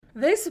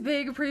This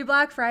big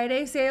pre-Black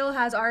Friday sale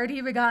has already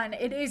begun.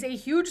 It is a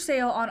huge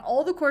sale on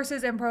all the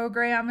courses and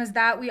programs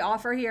that we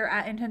offer here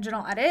at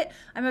Intentional Edit.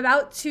 I'm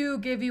about to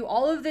give you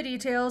all of the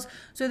details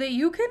so that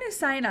you can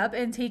sign up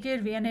and take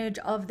advantage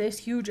of this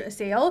huge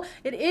sale.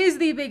 It is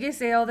the biggest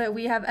sale that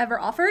we have ever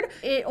offered.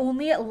 It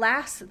only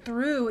lasts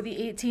through the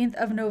 18th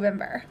of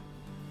November.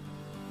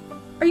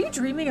 Are you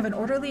dreaming of an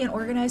orderly and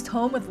organized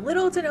home with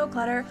little to no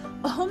clutter?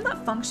 A home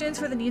that functions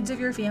for the needs of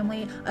your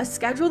family, a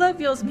schedule that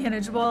feels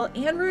manageable,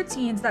 and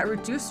routines that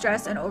reduce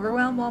stress and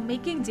overwhelm while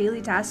making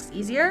daily tasks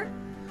easier?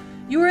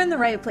 You are in the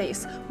right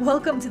place.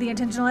 Welcome to the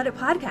Intentional Edit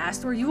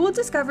podcast, where you will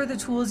discover the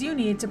tools you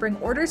need to bring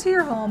order to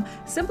your home,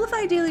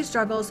 simplify daily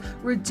struggles,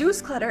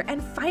 reduce clutter,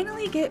 and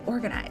finally get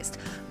organized.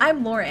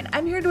 I'm Lauren.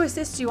 I'm here to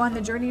assist you on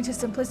the journey to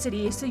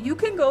simplicity so you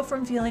can go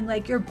from feeling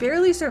like you're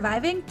barely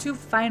surviving to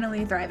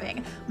finally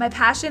thriving. My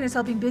passion is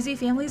helping busy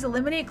families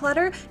eliminate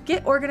clutter,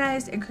 get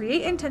organized, and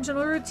create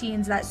intentional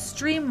routines that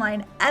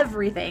streamline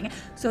everything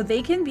so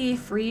they can be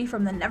free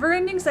from the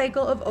never-ending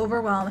cycle of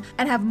overwhelm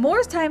and have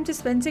more time to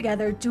spend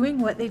together doing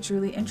what they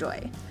truly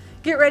enjoy.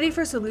 Get ready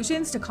for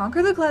solutions to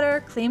conquer the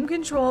clutter, claim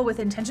control with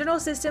intentional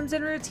systems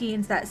and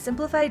routines that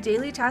simplify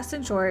daily tasks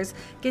and chores,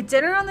 get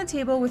dinner on the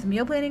table with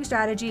meal planning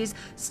strategies,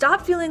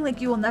 stop feeling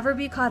like you will never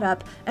be caught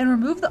up, and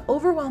remove the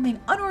overwhelming,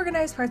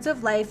 unorganized parts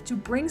of life to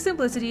bring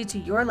simplicity to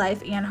your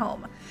life and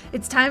home.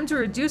 It's time to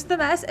reduce the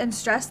mess and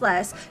stress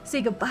less,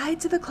 say goodbye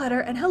to the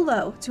clutter, and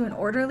hello to an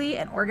orderly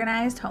and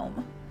organized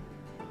home.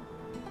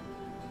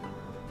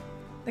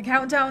 The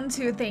countdown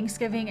to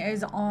Thanksgiving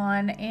is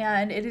on,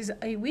 and it is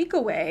a week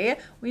away.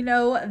 We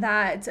know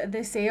that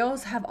the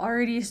sales have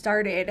already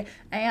started,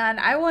 and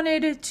I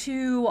wanted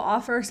to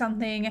offer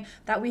something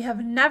that we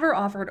have never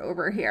offered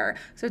over here.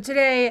 So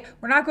today,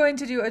 we're not going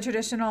to do a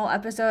traditional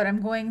episode.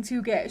 I'm going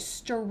to get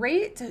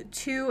straight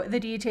to the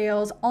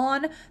details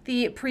on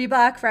the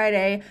pre-Black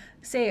Friday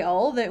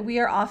sale that we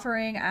are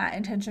offering at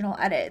Intentional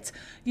Edit.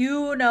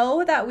 You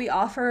know that we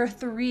offer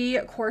 3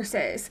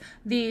 courses.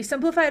 The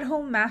Simplified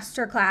Home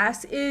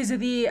Masterclass is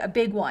the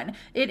big one.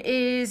 It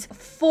is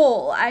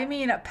full,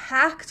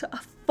 packed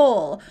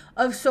full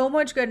of so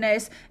much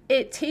goodness.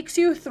 It takes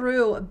you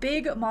through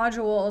big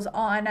modules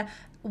on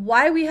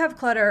why we have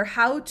clutter,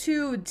 how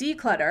to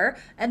declutter,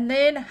 and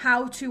then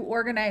how to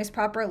organize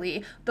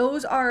properly.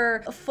 Those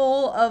are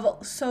full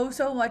of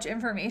so much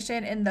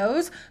information in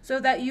those so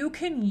that you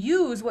can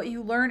use what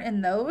you learn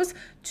in those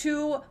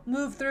to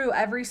move through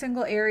every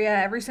single area,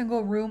 every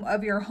single room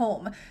of your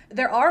home.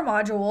 There are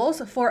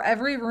modules for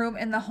every room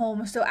in the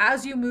home. So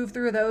as you move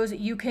through those,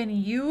 you can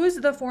use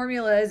the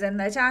formulas and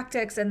the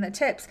tactics and the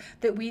tips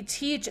that we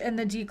teach in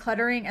the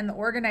decluttering and the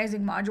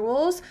organizing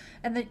modules.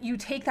 And then you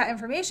take that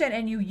information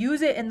and you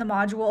use it in the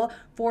module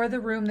for the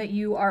room that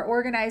you are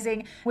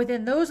organizing.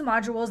 Within those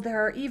modules,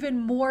 there are even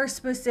more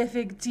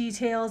specific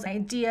details,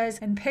 ideas,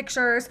 and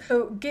pictures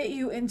to get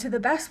you into the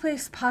best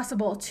place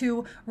possible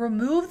to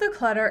remove the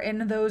clutter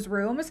in those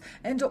rooms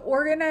and to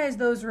organize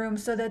those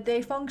rooms so that they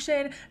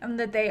function and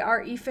that they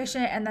are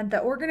efficient, and that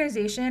the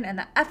organization and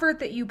the effort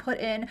that you put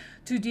in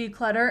to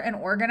declutter and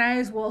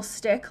organize will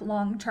stick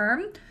long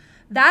term.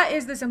 That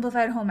is the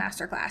Simplified Home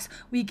Masterclass.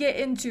 We get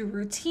into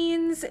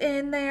routines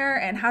in there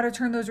and how to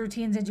turn those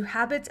routines into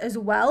habits as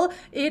well.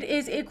 It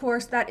is a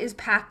course that is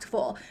packed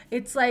full.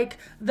 It's like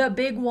the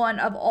big one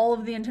of all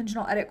of the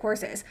Intentional Edit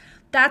courses.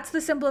 That's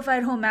the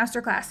Simplified Home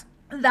Masterclass.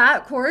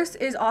 That course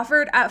is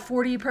offered at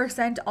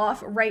 40%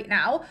 off right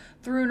now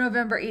through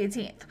November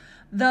 18th.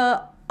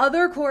 The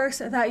other course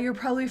that you're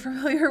probably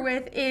familiar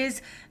with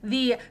is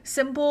the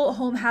Simple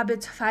Home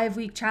Habits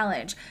 5-Week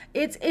Challenge.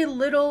 It's a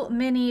little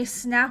mini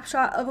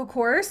snapshot of a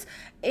course,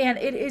 and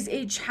it is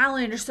a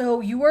challenge.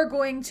 So you are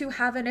going to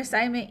have an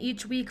assignment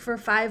each week for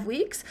 5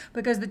 weeks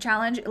because the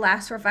challenge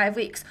lasts for 5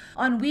 weeks.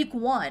 On week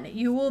 1,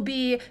 you will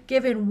be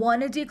given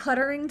one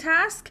decluttering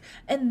task,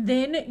 and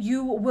then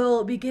you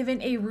will be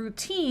given a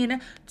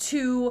routine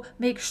to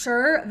make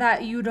sure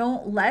that you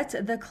don't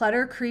let the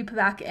clutter creep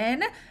back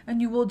in,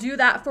 and you will do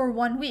that for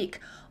 1 week.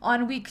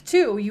 On week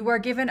 2, you are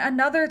given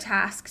another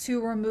task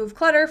to remove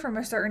clutter from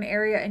a certain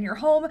area in your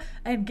home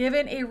and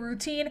given a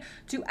routine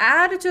to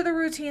add to the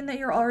routine that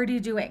you're already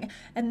doing.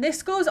 And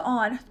this goes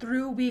on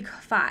through week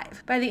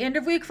 5. By the end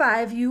of week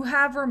 5, you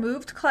have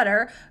removed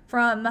clutter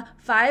from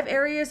 5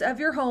 areas of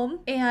your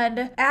home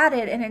and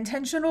added an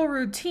intentional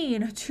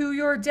routine to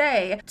your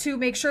day to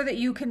make sure that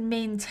you can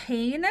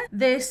maintain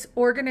this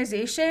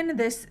organization,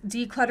 this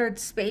decluttered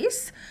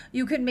space.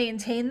 You can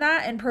maintain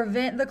that and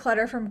prevent the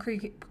clutter from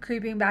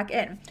creeping back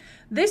in.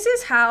 This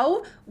is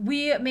how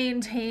we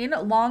maintain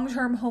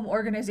long-term home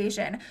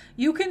organization.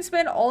 You can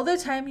spend all the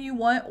time you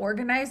want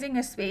organizing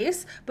a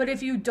space, but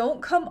if you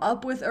don't come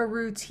up with a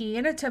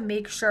routine to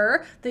make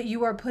sure that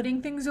you are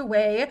putting things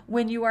away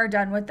when you are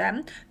done with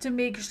them, to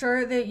make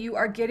sure that you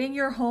are getting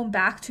your home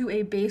back to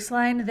a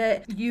baseline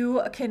that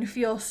you can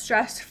feel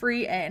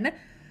stress-free in,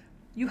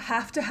 you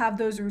have to have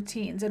those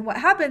routines. And what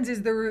happens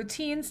is the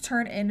routines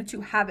turn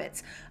into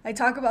habits. I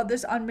talk about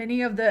this on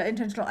many of the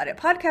Intentional Edit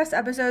podcast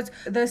episodes.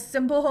 The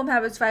Simple Home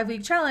Habits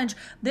 5-week challenge,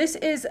 this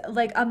is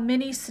like a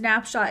mini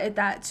snapshot at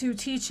that to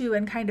teach you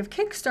and kind of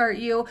kickstart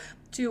you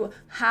to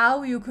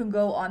how you can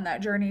go on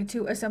that journey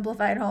to a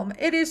simplified home.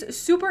 It is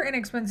super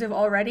inexpensive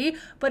already,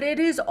 but it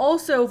is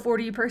also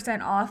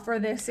 40% off for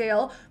this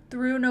sale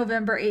through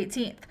November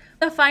 18th.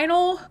 The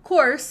final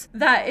course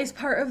that is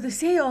part of the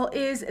sale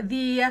is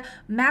the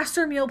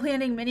Master Meal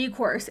Planning mini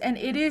course, and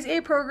it is a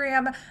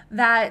program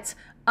that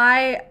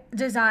I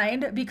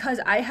designed because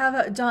I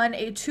have done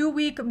a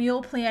 2-week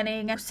meal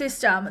planning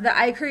system that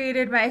I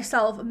created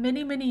myself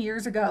many, many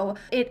years ago.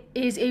 It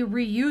is a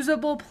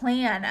reusable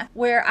plan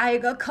where I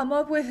come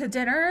up with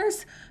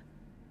dinners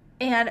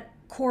and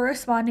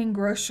corresponding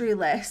grocery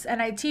lists.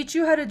 And I teach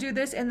you how to do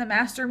this in the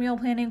Master Meal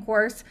Planning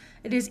course.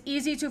 It is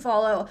easy to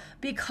follow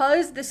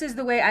because this is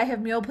the way I have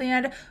meal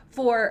planned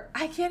for,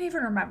 I can't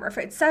even remember if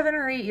it's 7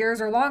 or 8 years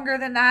or longer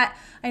than that.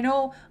 I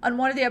know on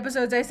one of the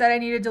episodes I said I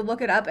needed to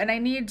look it up, and I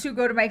need to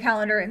go to my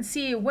calendar and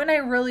see when I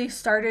really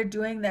started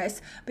doing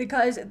this,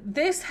 because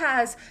this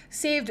has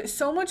saved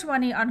so much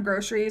money on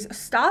groceries,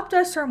 stopped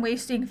us from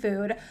wasting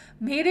food,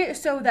 made it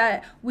so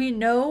that we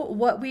know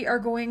what we are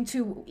going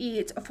to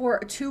eat for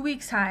 2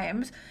 weeks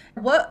times,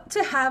 what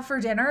to have for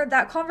dinner.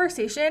 That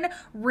conversation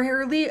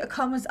rarely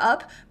comes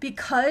up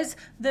because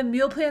the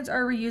meal plans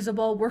are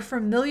reusable. We're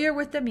familiar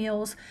with the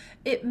meals.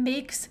 It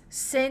makes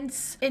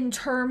sense in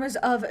terms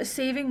of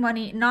saving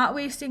money, not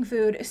wasting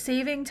food,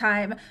 saving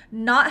time,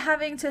 not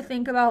having to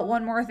think about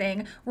one more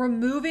thing,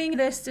 removing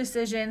this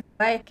decision.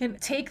 I can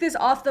take this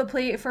off the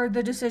plate for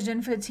the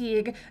decision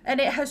fatigue,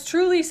 and it has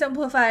truly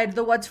simplified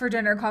the what's for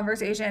dinner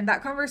conversation.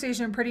 That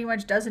conversation pretty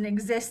much doesn't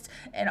exist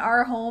in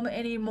our home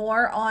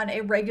anymore on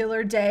a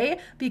regular day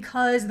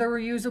because the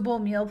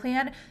reusable meal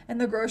plan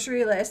and the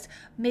grocery list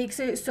makes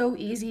it so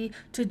easy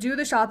to do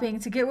the shopping,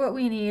 to get what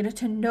we need,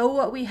 to know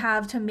what we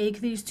have to make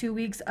these 2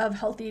 weeks of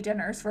healthy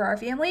dinners for our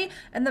family.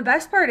 And the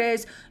best part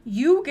is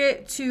you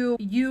get to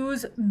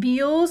use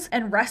meals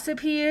and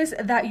recipes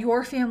that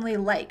your family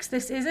likes.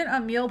 This isn't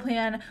a meal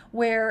plan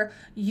where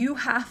you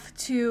have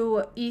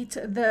to eat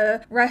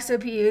the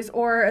recipes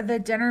or the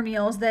dinner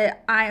meals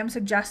that I am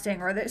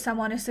suggesting or that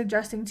someone is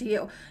suggesting to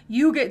you.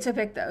 You get to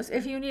pick those.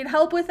 If you need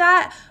help with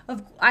that,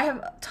 I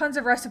have tons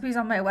of recipes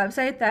on my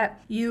website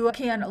that you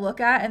can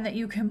look at and that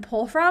you can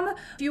pull from.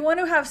 If you want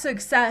to have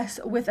success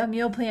with a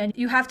meal plan,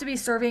 you have to be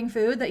serving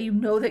food that you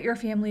know that your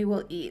family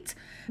will eat.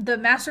 The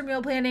Master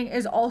Meal Planning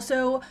is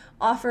also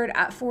offered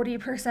at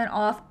 40%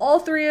 off. All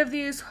 3 of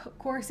these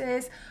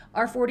courses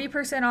are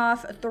 40%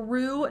 off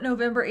through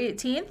November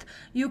 18th.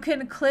 You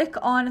can click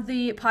on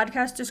the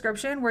podcast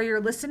description where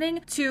you're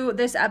listening to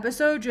this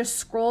episode. Just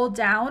scroll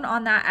down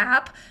on that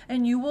app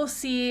and you will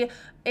see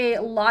a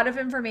lot of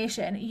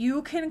information.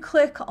 You can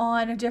click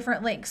on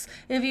different links.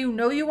 If you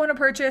know you want to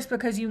purchase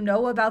because you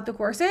know about the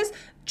courses,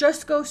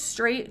 just go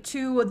straight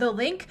to the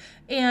link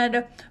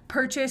and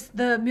purchase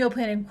the meal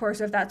planning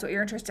course if that's what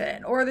you're interested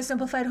in, or the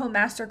Simplified Home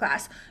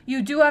Masterclass.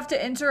 You do have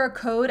to enter a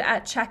code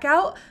at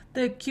checkout.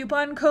 The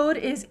coupon code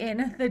is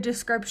in the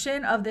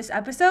description of this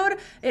episode.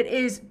 It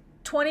is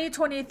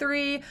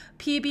 2023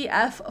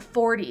 PBF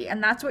 40,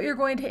 and that's what you're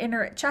going to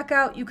enter at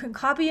checkout. You can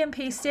copy and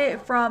paste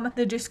it from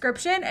the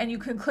description and you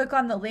can click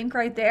on the link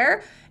right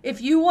there.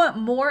 If you want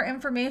more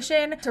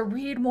information to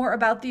read more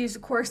about these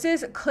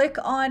courses, click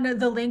on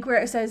the link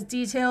where it says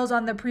details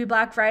on the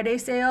pre-Black Friday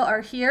sale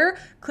are here.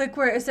 Click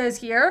where it says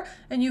here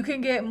and you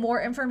can get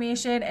more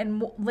information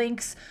and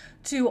links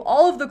to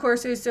all of the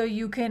courses so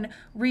you can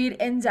read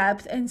in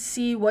depth and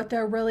see what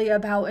they're really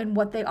about and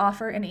what they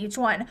offer in each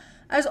one.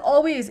 As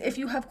always, if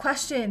you have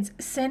questions,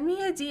 send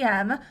me a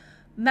DM,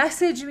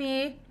 message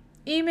me,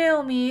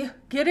 email me,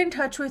 get in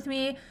touch with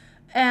me,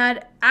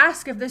 and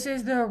ask if this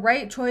is the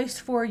right choice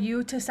for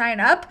you to sign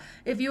up.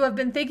 If you have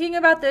been thinking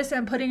about this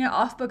and putting it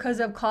off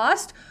because of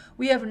cost,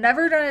 we have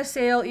never done a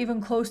sale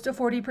even close to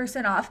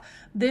 40% off.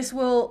 This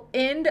will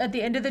end at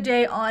the end of the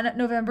day on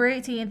November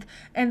 18th,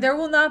 and there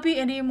will not be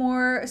any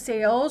more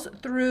sales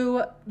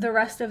through the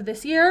rest of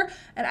this year.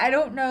 And I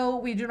don't know,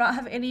 we do not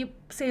have any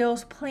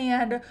sales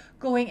planned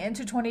going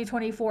into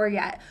 2024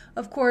 yet.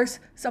 Of course,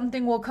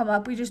 something will come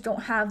up. We just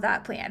don't have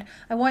that planned.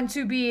 I want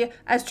to be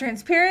as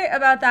transparent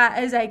about that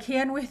as I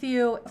can with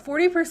you.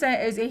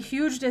 40% is a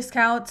huge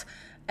discount.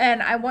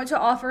 And I want to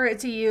offer it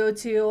to you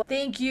to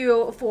thank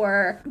you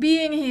for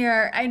being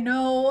here. I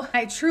know,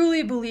 I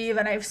truly believe,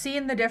 and I've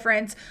seen the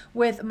difference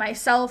with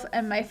myself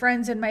and my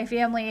friends and my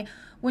family.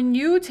 When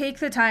you take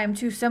the time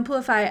to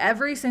simplify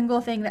every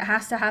single thing that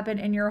has to happen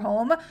in your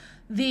home,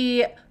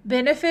 the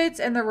benefits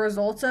and the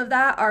results of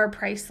that are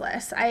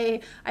priceless. I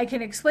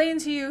can explain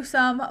to you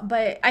some,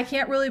 but I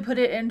can't really put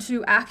it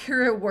into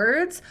accurate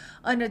words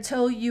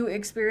until you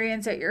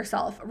experience it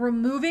yourself.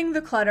 Removing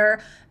the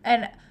clutter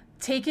and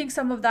taking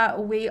some of that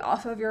weight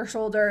off of your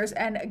shoulders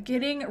and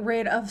getting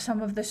rid of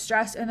some of the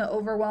stress and the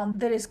overwhelm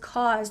that is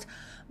caused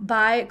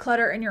by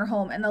clutter in your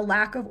home and the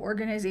lack of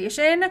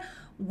organization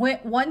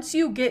once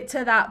you get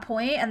to that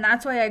point, and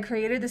that's why I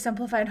created the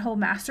Simplified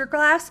Home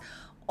Masterclass,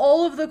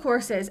 all of the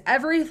courses,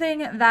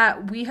 everything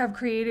that we have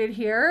created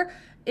here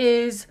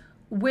is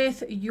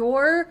with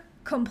your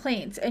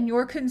complaints and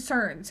your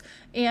concerns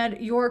and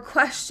your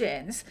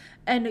questions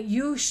and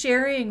you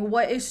sharing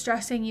what is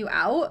stressing you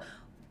out.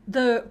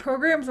 The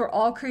programs were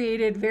all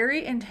created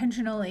very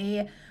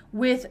intentionally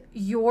with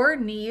your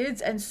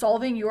needs and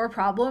solving your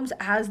problems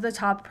as the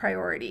top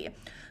priority.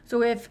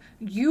 So if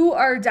you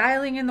are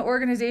dialing in the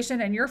organization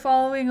and you're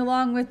following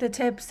along with the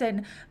tips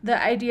and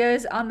the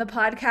ideas on the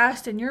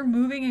podcast and you're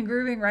moving and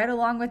grooving right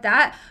along with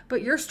that,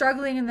 but you're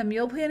struggling in the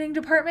meal planning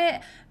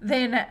department,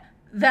 then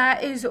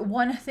that is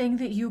one thing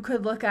that you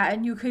could look at,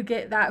 and you could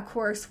get that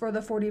course for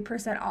the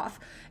 40% off.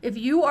 If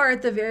you are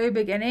at the very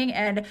beginning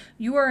and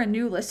you are a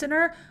new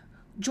listener,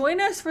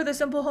 join us for the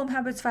Simple Home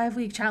Habits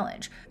 5-week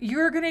challenge.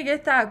 You're going to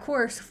get that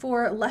course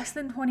for less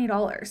than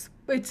 $20.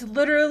 It's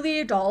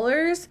literally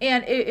dollars,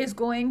 and it is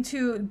going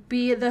to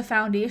be the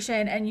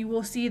foundation, and you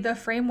will see the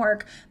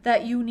framework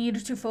that you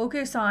need to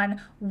focus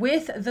on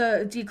with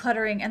the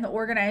decluttering and the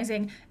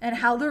organizing and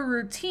how the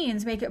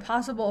routines make it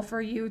possible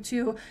for you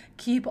to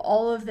keep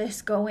all of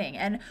this going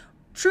and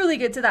truly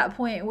get to that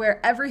point where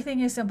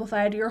everything is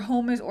simplified, your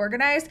home is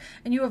organized,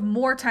 and you have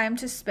more time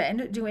to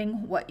spend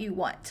doing what you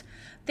want.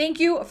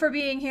 Thank you for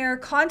being here.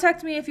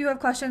 Contact me if you have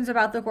questions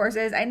about the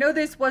courses. I know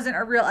this wasn't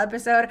a real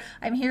episode.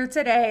 I'm here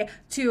today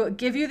to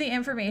give you the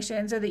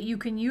information so that you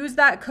can use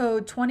that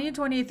code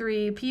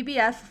 2023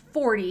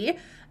 PBF40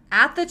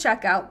 at the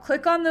checkout.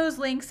 Click on those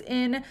links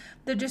in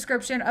the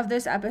description of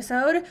this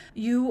episode.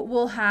 You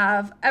will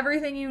have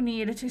everything you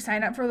need to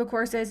sign up for the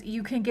courses.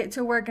 You can get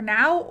to work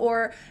now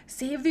or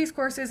save these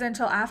courses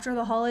until after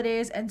the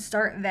holidays and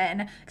start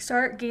then.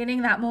 Start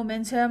gaining that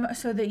momentum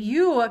so that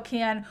you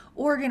can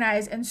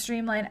organize and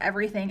streamline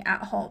everything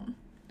at home.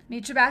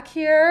 Meet you back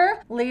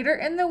here later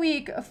in the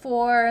week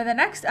for the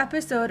next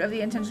episode of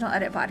the Intentional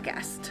Edit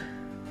Podcast.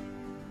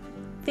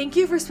 Thank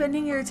you for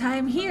spending your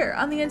time here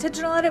on the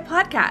Intentional Edit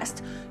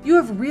Podcast. You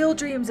have real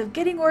dreams of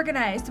getting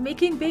organized,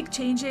 making big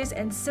changes,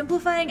 and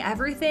simplifying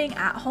everything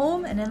at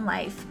home and in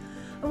life.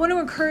 I want to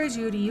encourage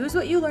you to use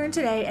what you learned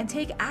today and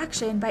take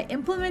action by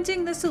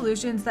implementing the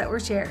solutions that were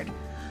shared.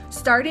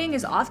 Starting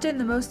is often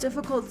the most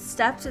difficult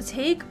step to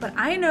take, but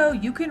I know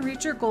you can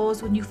reach your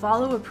goals when you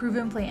follow a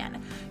proven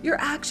plan. Your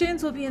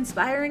actions will be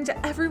inspiring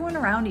to everyone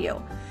around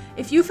you.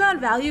 If you found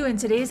value in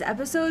today's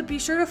episode, be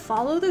sure to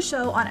follow the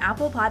show on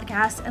Apple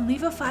Podcasts and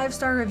leave a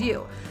 5-star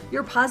review.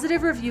 Your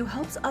positive review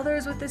helps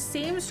others with the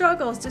same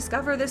struggles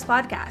discover this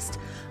podcast.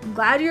 I'm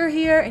glad you're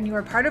here and you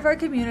are part of our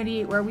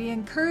community where we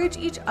encourage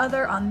each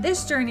other on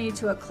this journey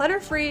to a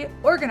clutter-free,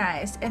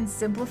 organized, and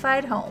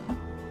simplified home.